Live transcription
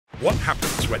What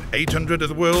happens when 800 of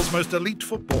the world's most elite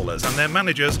footballers and their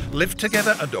managers live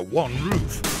together under one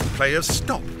roof? Players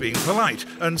stop being polite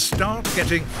and start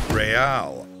getting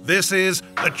real. This is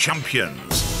The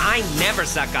Champions. I never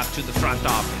suck up to the front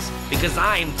office because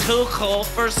I'm too cool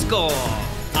for school.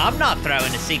 I'm not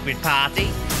throwing a secret party.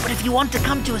 But if you want to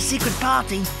come to a secret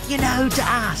party, you know who to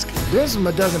ask.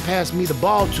 Benzema doesn't pass me the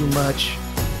ball too much.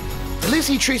 At least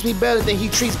he treats me better than he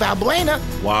treats Valbuena.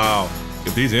 Wow.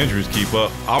 If these injuries keep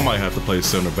up, I might have to play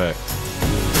center back.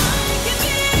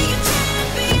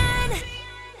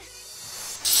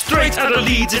 Straight out of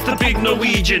Leeds, it's the big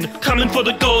Norwegian, coming for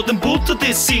the golden boot of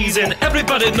this season.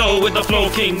 Everybody know where the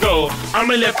flow can go. I'm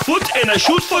a left foot and I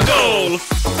shoot for goal.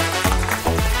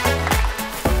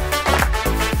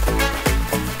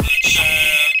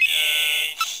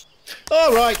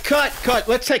 All right, cut.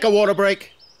 Let's take a water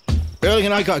break. Erling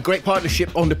and I got a great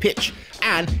partnership on the pitch,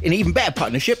 and an even better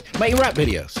partnership making rap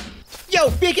videos. Yo,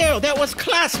 Big L, that was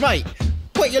class, mate.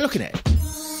 What you looking at?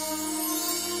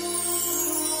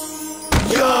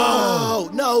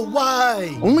 Yo, no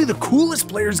way. Only the coolest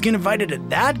players get invited to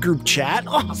that group chat.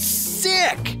 Oh,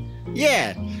 sick.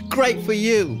 Yeah, great for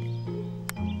you.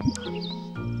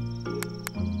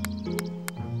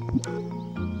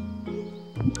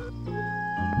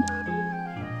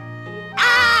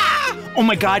 Oh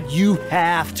my God, you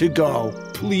have to go.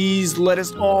 Please let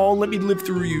me live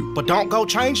through you. But don't go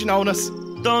changing on us.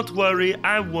 Don't worry,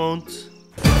 I won't.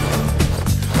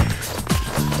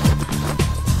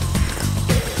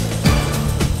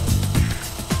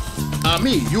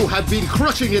 Ami, you have been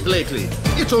crushing it lately.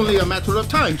 It's only a matter of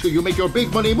time till you make your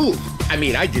big money move. I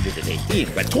mean, I did it at 18,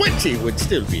 but 20 would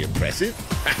still be impressive.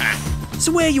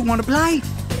 So where you want to play?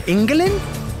 England?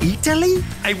 Italy?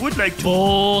 I would like to.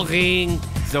 Boring.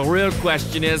 The real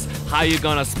question is, how you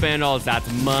gonna spend all that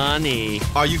money?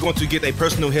 Are you going to get a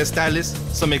personal hairstylist,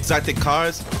 some exotic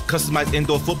cars, customized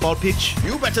indoor football pitch?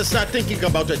 You better start thinking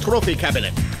about a trophy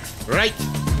cabinet. Right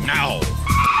now.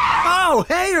 Oh,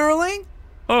 hey, Erling.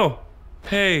 Oh,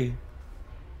 hey.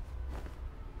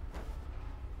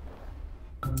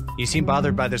 You seem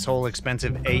bothered by this whole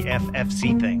expensive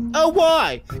AFFC thing. Oh,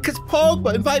 why? Because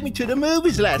Pogba invited me to the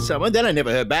movies last summer, then I never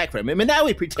heard back from him, and now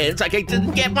he pretends like I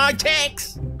didn't get my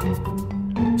text.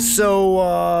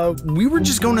 So, we were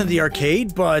just going to the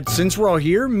arcade, but since we're all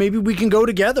here, maybe we can go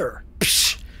together.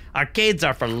 Psh, arcades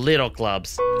are for little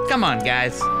clubs. Come on,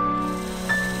 guys.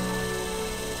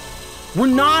 We're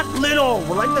not little.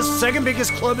 We're like the second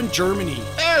biggest club in Germany.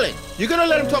 Erling, you gonna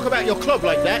let him talk about your club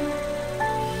like that?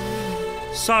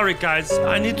 Sorry, guys.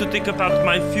 I need to think about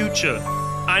my future.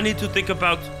 I need to think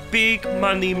about big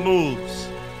money moves.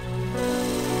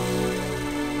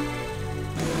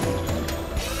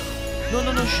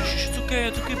 No, shh, it's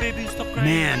okay, baby, stop crying.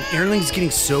 Man, Erling's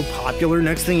getting so popular,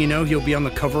 next thing you know, he'll be on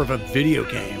the cover of a video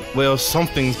game. Well,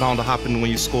 something's bound to happen when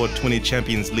you score 20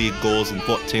 Champions League goals in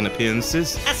 14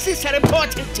 appearances. Assists are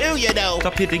important too, you know.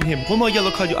 Stop hitting him. One more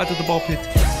yellow card, you're out of the ball pit.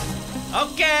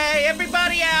 Okay,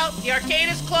 everybody out. The arcade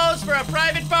is closed for a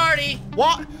private party.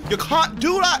 What? You can't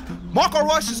do that! Marco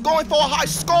Reus is going for a high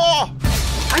score!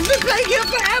 I've been playing here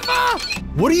forever!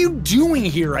 What are you doing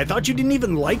here? I thought you didn't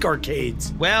even like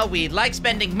arcades. Well, we like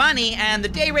spending money, and the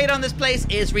day rate on this place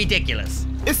is ridiculous.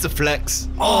 It's the flex.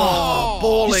 Oh,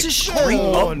 bullet. This is straight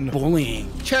up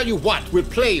bullying. Tell you what, we'll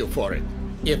play you for it.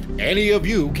 If any of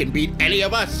you can beat any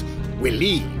of us, we'll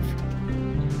leave.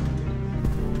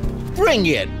 Bring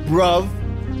it, bruv.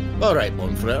 All right,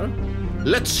 mon frere.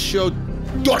 Let's show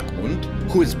Dortmund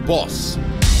who is boss.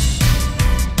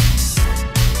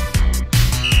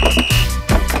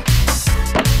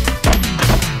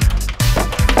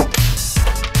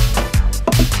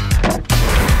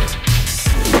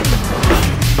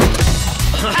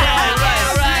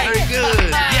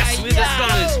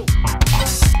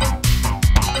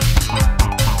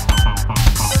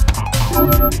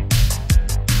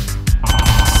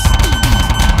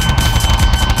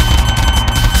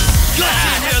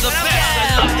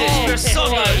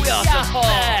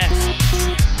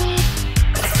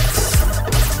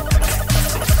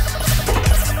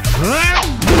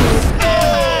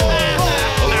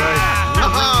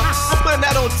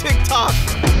 TikTok.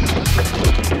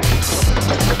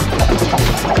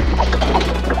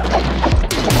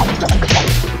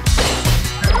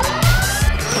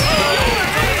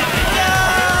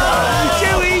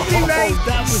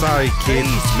 Sorry, kids.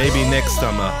 Maybe next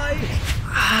summer.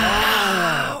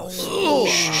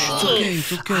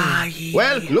 It's okay.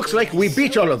 Well, looks like we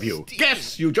beat all of you.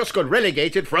 Guess you just got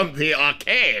relegated from the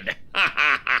arcade.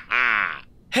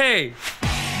 Hey!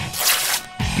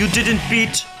 You didn't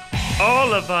beat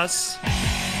all of us.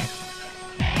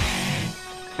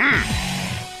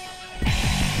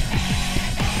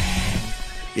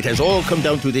 It has all come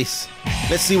down to this.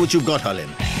 Let's see what you've got,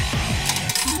 Haaland.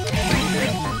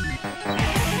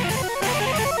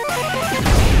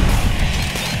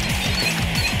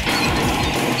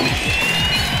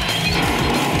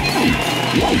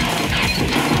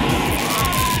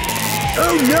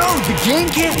 Oh no, the game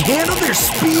can't handle their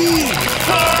speed!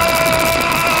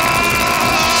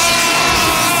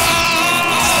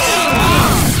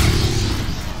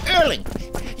 Erling,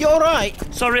 you all right?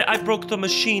 Sorry, I broke the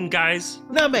machine, guys.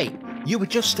 No, mate, you were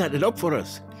just standing up for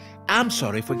us. I'm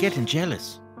sorry for getting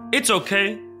jealous. It's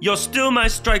okay. You're still my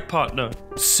strike partner.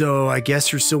 So I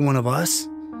guess you're still one of us?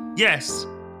 Yes.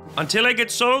 Until I get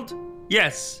sold,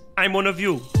 yes, I'm one of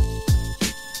you.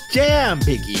 Damn,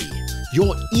 Biggie.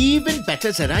 You're even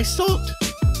better than I thought.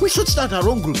 We should start our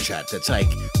own group chat that's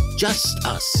like just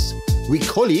us. We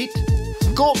call it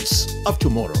Goats of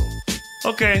Tomorrow.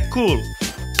 Okay, cool.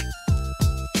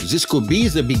 This could be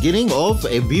the beginning of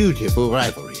a beautiful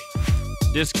rivalry.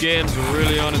 This game's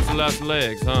really on its last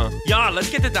legs, huh? Yeah, let's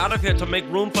get it out of here to make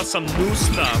room for some new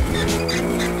stuff.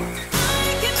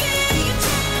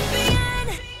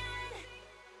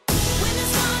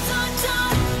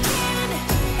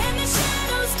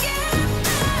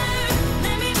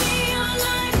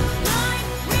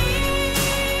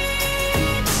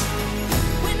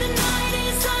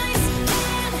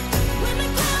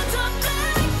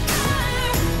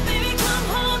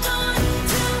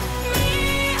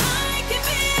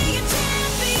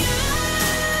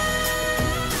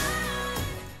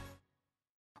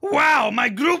 Wow, my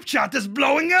group chat is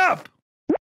blowing up!